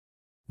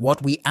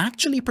What we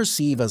actually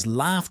perceive as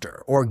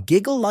laughter or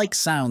giggle-like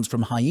sounds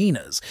from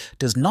hyenas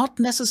does not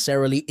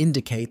necessarily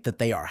indicate that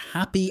they are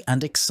happy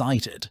and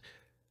excited.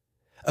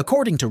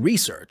 According to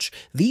research,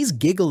 these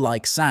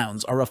giggle-like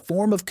sounds are a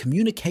form of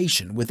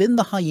communication within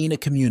the hyena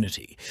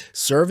community,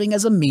 serving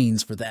as a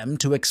means for them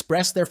to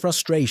express their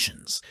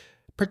frustrations,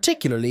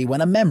 particularly when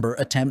a member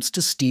attempts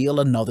to steal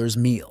another's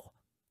meal.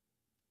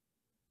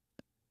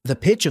 The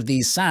pitch of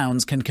these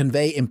sounds can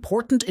convey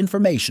important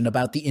information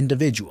about the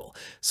individual,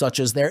 such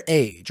as their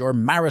age or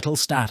marital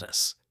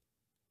status.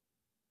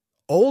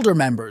 Older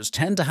members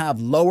tend to have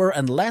lower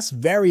and less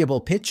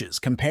variable pitches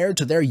compared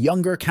to their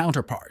younger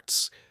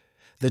counterparts.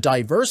 The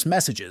diverse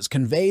messages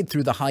conveyed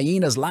through the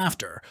hyena's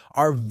laughter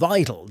are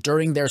vital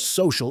during their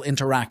social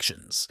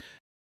interactions,